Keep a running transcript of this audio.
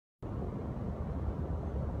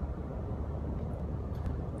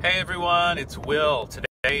Hey everyone, it's Will.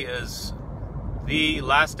 Today is the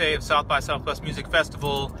last day of South by Southwest Music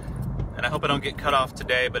Festival, and I hope I don't get cut off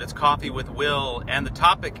today, but it's Coffee with Will, and the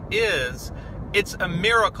topic is, it's a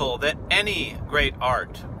miracle that any great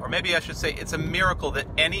art, or maybe I should say it's a miracle that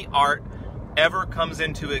any art ever comes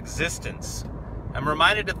into existence. I'm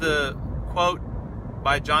reminded of the quote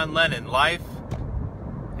by John Lennon, life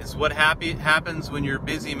is what happens when you're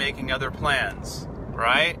busy making other plans,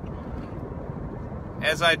 right?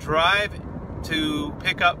 As I drive to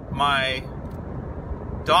pick up my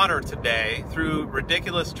daughter today through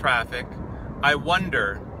ridiculous traffic, I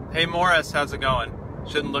wonder, hey Morris, how's it going?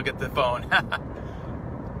 Shouldn't look at the phone.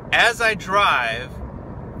 As I drive,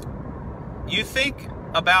 you think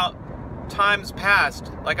about times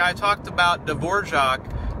past, like I talked about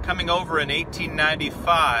Dvorak coming over in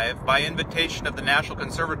 1895 by invitation of the National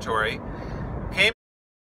Conservatory, came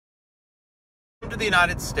to the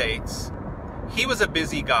United States. He was a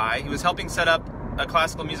busy guy. He was helping set up a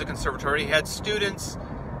classical music conservatory. He had students,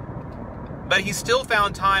 but he still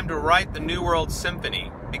found time to write the New World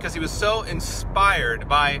Symphony because he was so inspired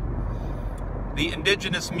by the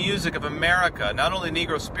indigenous music of America, not only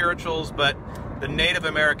Negro spirituals, but the Native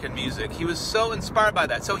American music. He was so inspired by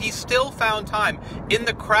that. So he still found time in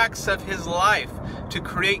the cracks of his life to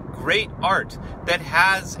create great art that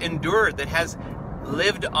has endured, that has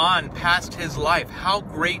lived on past his life. How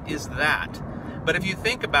great is that? But if you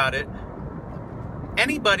think about it,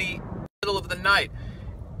 anybody in the middle of the night,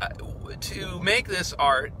 to make this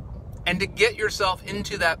art and to get yourself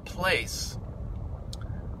into that place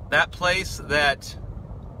that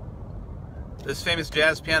this famous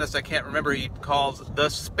jazz pianist, I can't remember, he calls the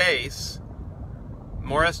space.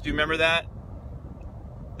 Morris, do you remember that?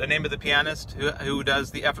 The name of the pianist who does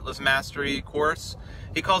the Effortless Mastery course?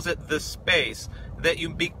 He calls it the space,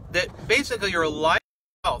 that basically your life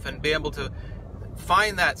and be able to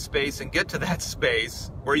find that space and get to that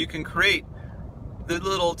space where you can create the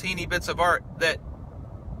little teeny bits of art that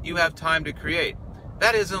you have time to create.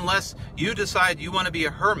 That is, unless you decide you want to be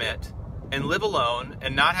a hermit and live alone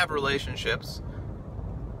and not have relationships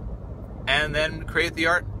and then create the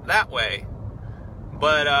art that way.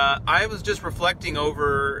 But I was just reflecting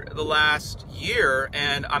over the last year,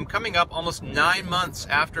 and I'm coming up almost 9 months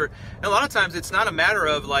after. And a lot of times it's not a matter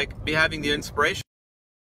of like having the inspiration.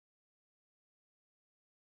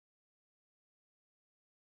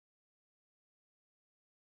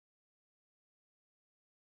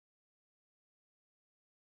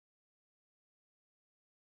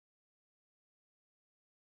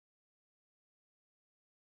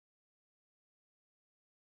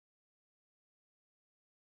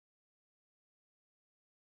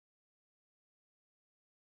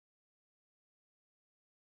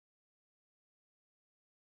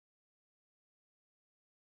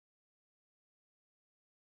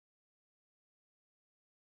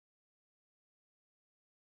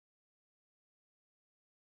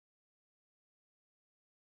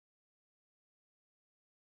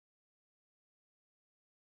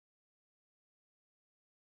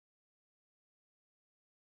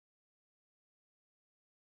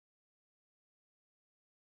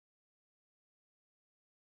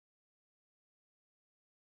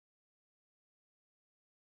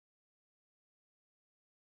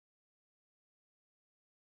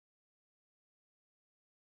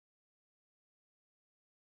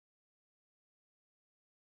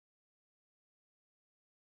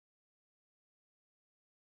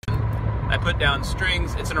 I put down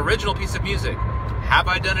strings. It's an original piece of music. Have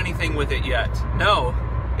I done anything with it yet? No.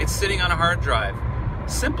 It's sitting on a hard drive.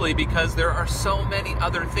 Simply because there are so many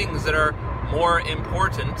other things that are more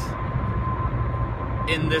important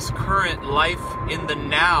in this current life, in the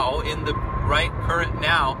now, in the right current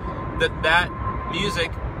now, that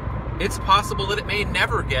music, it's possible that it may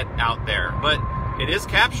never get out there. But it is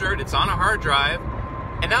captured. It's on a hard drive.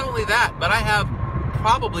 And not only that, but I have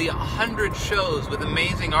probably 100 shows with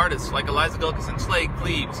amazing artists like Eliza Gilkyson, Slade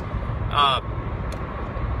Cleaves,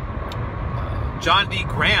 John D.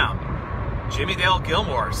 Graham, Jimmy Dale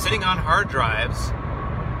Gilmore, sitting on hard drives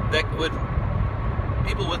that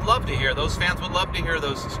people would love to hear. Those fans would love to hear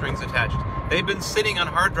those strings attached. They've been sitting on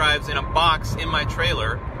hard drives in a box in my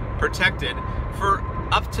trailer, protected, for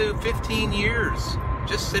up to 15 years,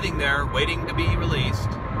 just sitting there waiting to be released.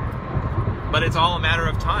 But it's all a matter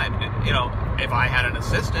of time. You know, if I had an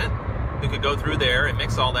assistant who could go through there and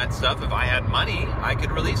mix all that stuff, if I had money, I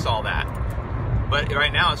could release all that. But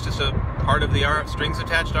right now, it's just a part of the strings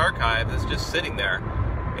attached archive that's just sitting there.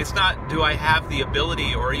 It's not, do I have the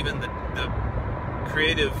ability or even the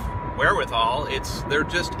creative wherewithal? It's, there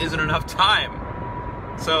just isn't enough time.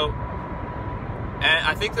 So, and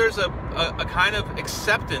I think there's a a kind of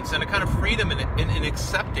acceptance and a kind of freedom in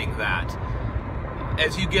accepting that.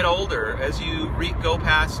 As you get older, as you go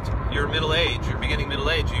past your middle age, your beginning middle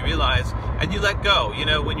age, you realize, and you let go. You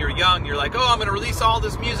know, when you're young, you're like, oh, I'm going to release all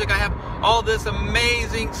this music. I have all this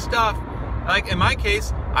amazing stuff. Like in my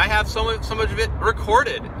case, I have so much of it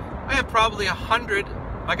recorded. I have probably 100,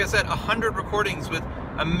 like I said, 100 recordings with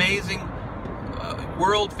amazing,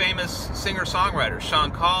 world-famous singer-songwriters,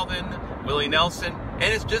 Shawn Colvin, Willie Nelson, and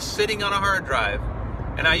it's just sitting on a hard drive.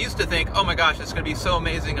 And I used to think, oh my gosh, it's going to be so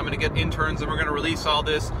amazing. I'm going to get interns and we're going to release all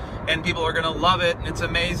this and people are going to love it and it's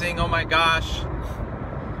amazing. Oh my gosh.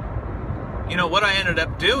 You know, what I ended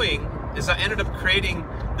up doing is I ended up creating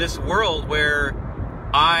this world where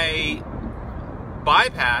I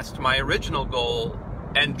bypassed my original goal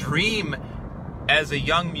and dream as a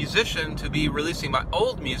young musician to be releasing my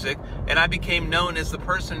old music, and I became known as the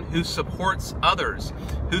person who supports others,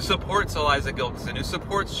 who supports Eliza Gilkyson, who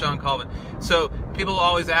supports Shawn Colvin. So people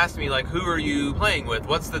always ask me, like, who are you playing with?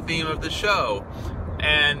 What's the theme of the show?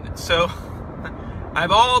 And so I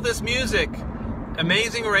have all this music,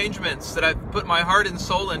 amazing arrangements that I've put my heart and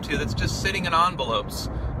soul into that's just sitting in envelopes.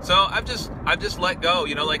 So I've just let go,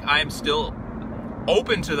 you know, like I'm still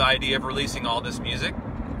open to the idea of releasing all this music.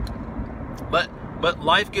 But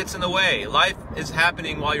life gets in the way. Life is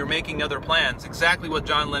happening while you're making other plans. Exactly what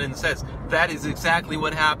John Lennon says. That is exactly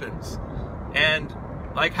what happens. And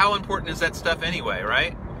like, how important is that stuff anyway,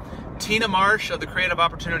 right? Tina Marsh of the Creative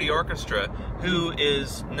Opportunity Orchestra, who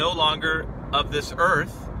is no longer of this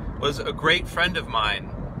earth, was a great friend of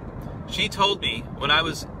mine. She told me when I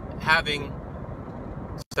was having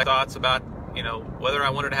thoughts about, you know, whether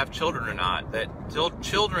I wanted to have children or not, that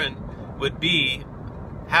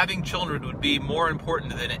having children would be more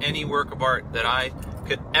important than any work of art that I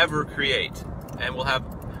could ever create, and will have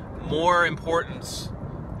more importance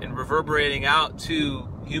in reverberating out to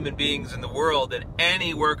human beings in the world than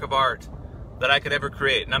any work of art that I could ever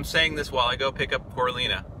create. And I'm saying this while I go pick up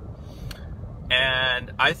Coralina.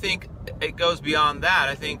 And I think it goes beyond that.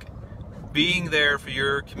 I think being there for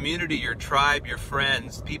your community, your tribe, your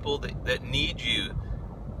friends, people that need you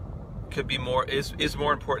could be is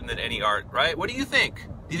more important than any art, right? What do you think?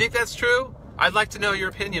 Do you think that's true? I'd like to know your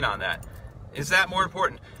opinion on that. Is that more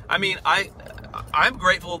important? I mean, I'm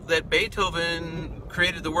grateful that Beethoven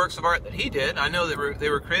created the works of art that he did. I know that they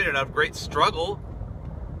were created out of great struggle.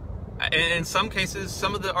 And in some cases,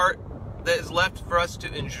 some of the art that is left for us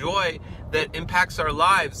to enjoy that impacts our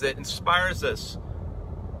lives, that inspires us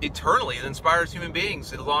eternally, that inspires human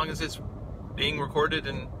beings, as long as it's being recorded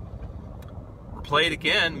and played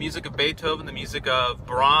again. Music of Beethoven, the music of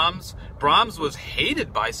Brahms. Brahms was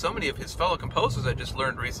hated by so many of his fellow composers, I just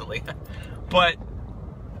learned recently. But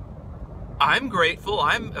I'm grateful,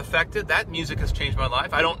 I'm affected. That music has changed my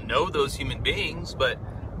life. I don't know those human beings, but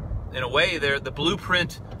in a way, the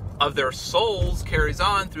blueprint of their souls carries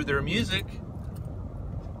on through their music.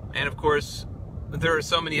 And of course, there are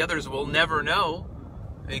so many others we'll never know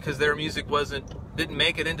because their music didn't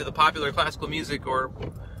make it into the popular classical music, or,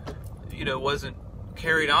 you know, wasn't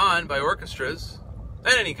carried on by orchestras.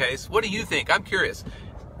 In any case, what do you think? I'm curious.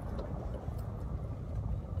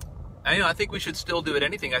 I think we should still do it. I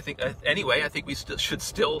think we should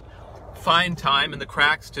still find time in the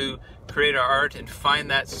cracks to create our art and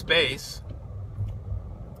find that space.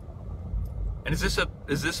 And is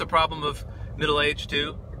this a problem of middle age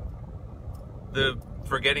too? The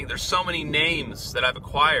forgetting. There's so many names that I've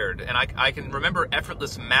acquired, and I can remember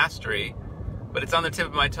Effortless Mastery, but it's on the tip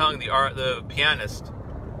of my tongue. The pianist.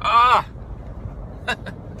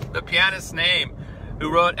 The pianist's name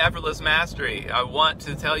who wrote Effortless Mastery. I want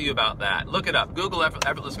to tell you about that. Look it up. Google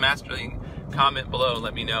Effortless Mastery. Comment below and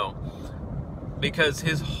let me know. Because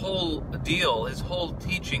his whole deal, his whole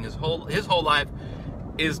teaching, his whole life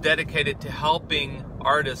is dedicated to helping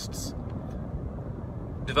artists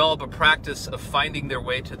develop a practice of finding their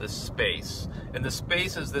way to the space. And the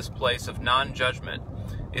space is this place of non-judgment.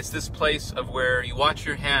 It's this place of where you watch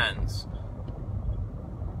your hands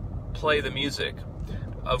play the music,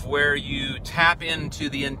 of where you tap into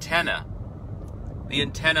the antenna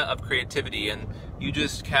of creativity, and you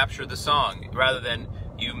just capture the song rather than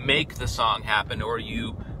you make the song happen, or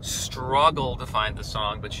you struggle to find the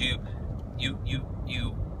song, but you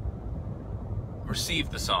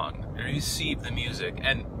receive the song, or you receive the music.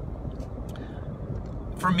 And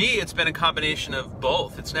for me, it's been a combination of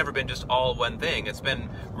both. It's never been just all one thing. It's been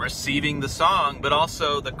receiving the song, but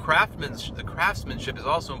also the craftsmanship is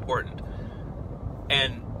also important.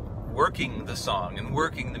 And working the song and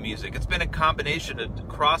working the music. It's been a combination, a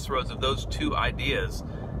crossroads of those two ideas,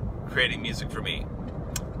 creating music for me.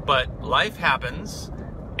 But life happens,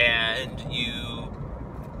 and you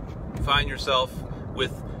find yourself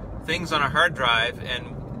with things on a hard drive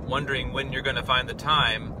and wondering when you're going to find the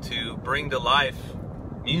time to bring to life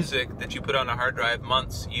music that you put on a hard drive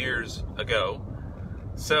months, years ago.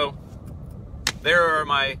 So there are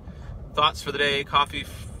my thoughts for the day. Coffee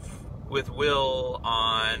with Will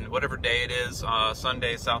on whatever day it is,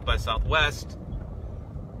 Sunday, South by Southwest.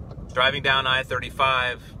 Driving down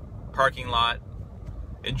I-35, parking lot,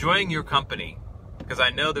 enjoying your company, because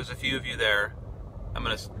I know there's a few of you there. I'm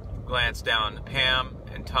going to glance down. Pam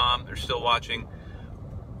and Tom are still watching.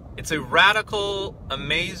 It's a radical,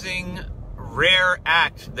 amazing, rare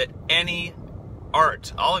act that any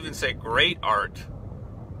art, I'll even say great art,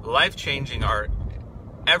 life-changing art,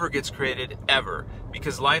 ever gets created, ever.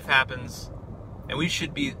 Because life happens, and we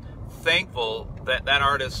should be thankful that that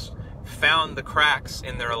artist found the cracks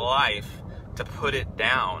in their life to put it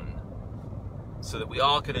down so that we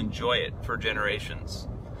all could enjoy it for generations.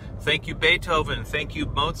 Thank you, Beethoven. Thank you,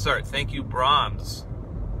 Mozart. Thank you, Brahms.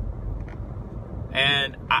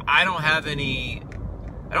 And I don't have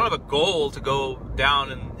a goal to go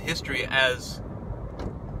down in history as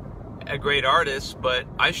a great artist, but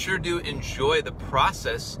I sure do enjoy the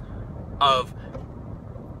process of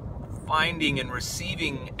finding and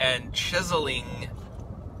receiving and chiseling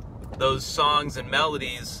those songs and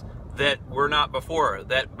melodies that were not before,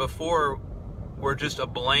 that before were just a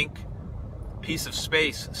blank piece of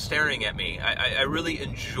space staring at me. I really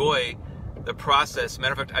enjoy the process.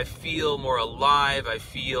 Matter of fact, I feel more alive. I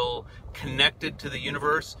feel connected to the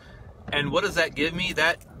universe. And what does that give me?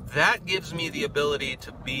 That gives me the ability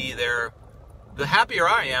to be there. The happier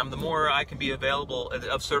I am, the more I can be available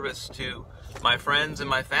of service to my friends and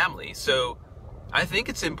my family. So I think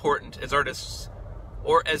it's important as artists,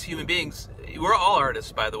 or as human beings, we're all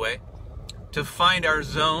artists, by the way, to find our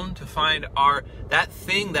zone, to find that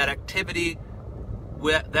thing, that activity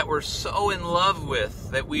that we're so in love with,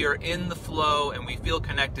 that we are in the flow and we feel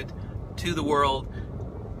connected to the world.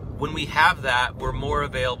 When we have that, we're more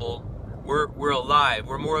available, we're alive,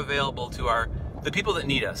 we're more available to the people that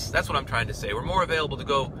need us. That's what I'm trying to say. We're more available to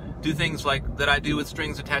go do things like that I do with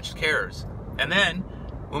Strings Attached Cares. And then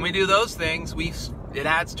when we do those things, it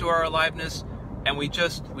adds to our aliveness, and we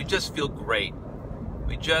just feel great.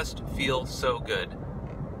 We just feel so good.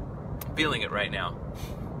 I'm feeling it right now.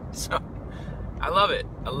 So I love it.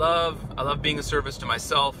 I love being of service to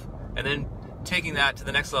myself, and then taking that to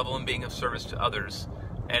the next level and being of service to others.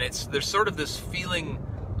 And there's sort of this feeling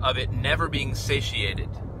of it never being satiated.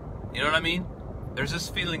 You know what I mean? There's this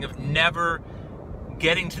feeling of never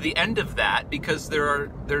getting to the end of that, because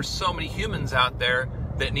there's so many humans out there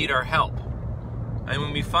that need our help. And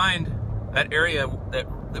when we find that area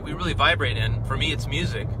that we really vibrate in, for me it's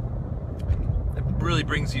music, it really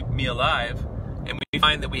brings me alive, and we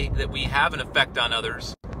find that we have an effect on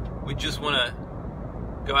others. We just want to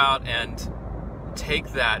go out and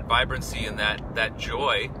take that vibrancy and that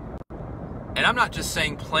joy. And I'm not just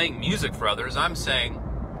saying playing music for others. I'm saying,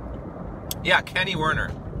 yeah, Kenny Werner.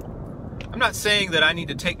 I'm not saying that I need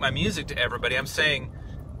to take my music to everybody. I'm saying,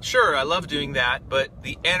 sure, I love doing that, but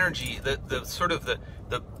the energy, the sort of the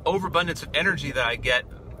overabundance of energy that I get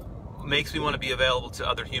makes me want to be available to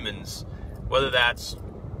other humans, whether that's,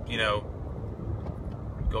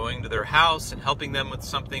 going to their house and helping them with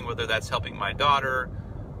something, whether that's helping my daughter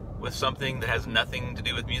with something that has nothing to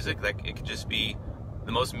do with music. Like, it could just be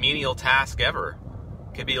the most menial task ever.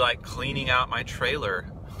 It could be like cleaning out my trailer,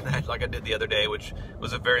 like I did the other day, which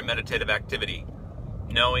was a very meditative activity,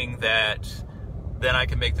 knowing that then I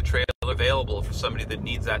can make the trailer available for somebody that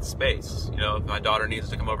needs that space. If my daughter needs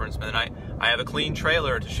to come over and spend the night, I have a clean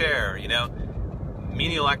trailer to share.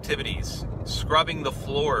 Menial activities, scrubbing the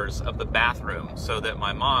floors of the bathroom so that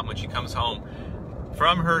my mom, when she comes home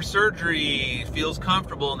from her surgery, feels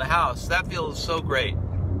comfortable in the house. That feels so great.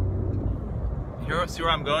 See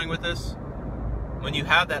where I'm going with this? When you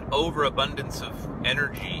have that overabundance of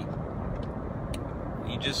energy,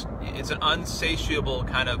 it's an unsatiable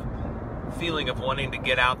kind of feeling of wanting to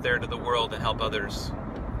get out there to the world and help others.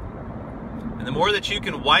 And the more that you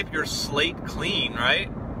can wipe your slate clean, right?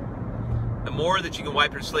 The more that you can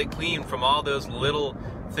wipe your slate clean from all those little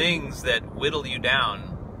things that whittle you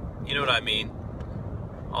down. You know what I mean?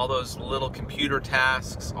 All those little computer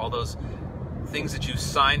tasks, all those things that you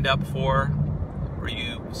signed up for, where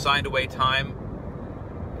you signed away time,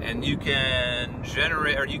 and you can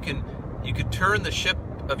generate, or you could turn the ship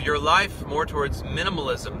of your life more towards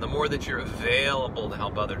minimalism, the more that you're available to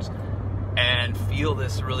help others and feel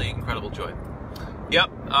this really incredible joy. Yep,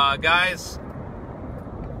 guys,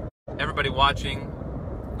 everybody watching,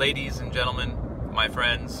 ladies and gentlemen, my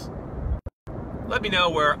friends, let me know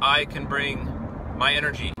where I can bring my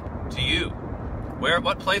energy to you.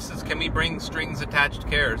 what places can we bring strings attached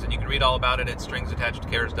cares? And you can read all about it at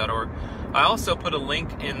stringsattachedcares.org. I also put a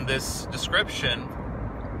link in this description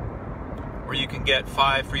where you can get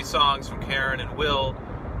 5 free songs from Karen and Will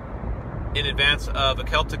in advance of a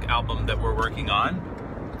Celtic album that we're working on.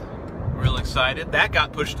 Real excited. That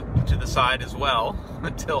got pushed to the side as well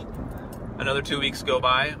until another 2 weeks go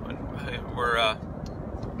by. We're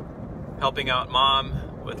helping out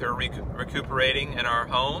Mom with her recuperating in our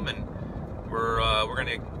home, and we're going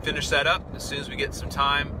to finish that up as soon as we get some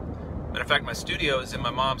time. Matter of fact, my studio is in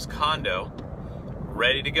my mom's condo,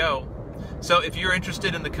 ready to go. So if you're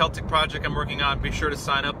interested in the Celtic project I'm working on, be sure to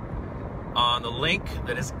sign up on the link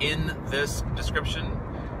that is in this description.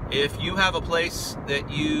 If you have a place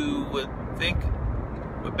that you would think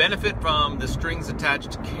would benefit from the Strings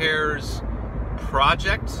Attached Cares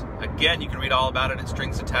project, again, you can read all about it at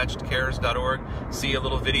stringsattachedcares.org. See a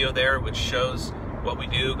little video there which shows what we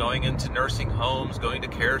do, going into nursing homes, going to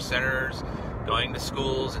care centers, going to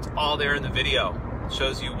schools. It's all there in the video. It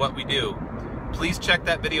shows you what we do. Please check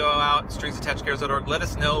that video out, stringsattachedcares.org. Let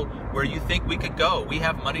us know where you think we could go. We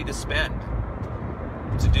have money to spend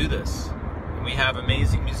to do this. And we have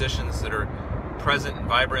amazing musicians that are present and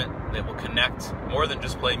vibrant, that will connect more than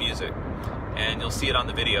just play music. And you'll see it on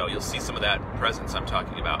the video. You'll see some of that presence I'm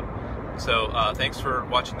talking about. So thanks for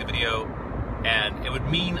watching the video. And it would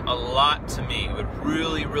mean a lot to me. It would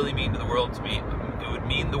really, really mean the world to me. It would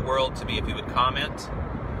mean the world to me if you would comment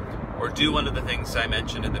or do one of the things I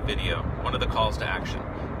mentioned in the video, one of the calls to action,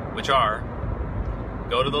 which are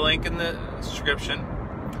go to the link in the description,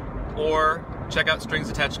 or check out Strings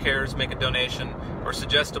Attached Cares, make a donation, or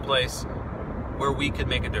suggest a place where we could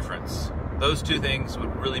make a difference. Those 2 things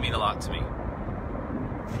would really mean a lot to me.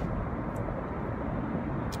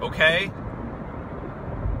 Okay?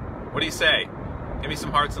 What do you say? Give me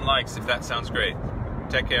some hearts and likes if that sounds great.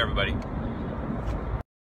 Take care, everybody.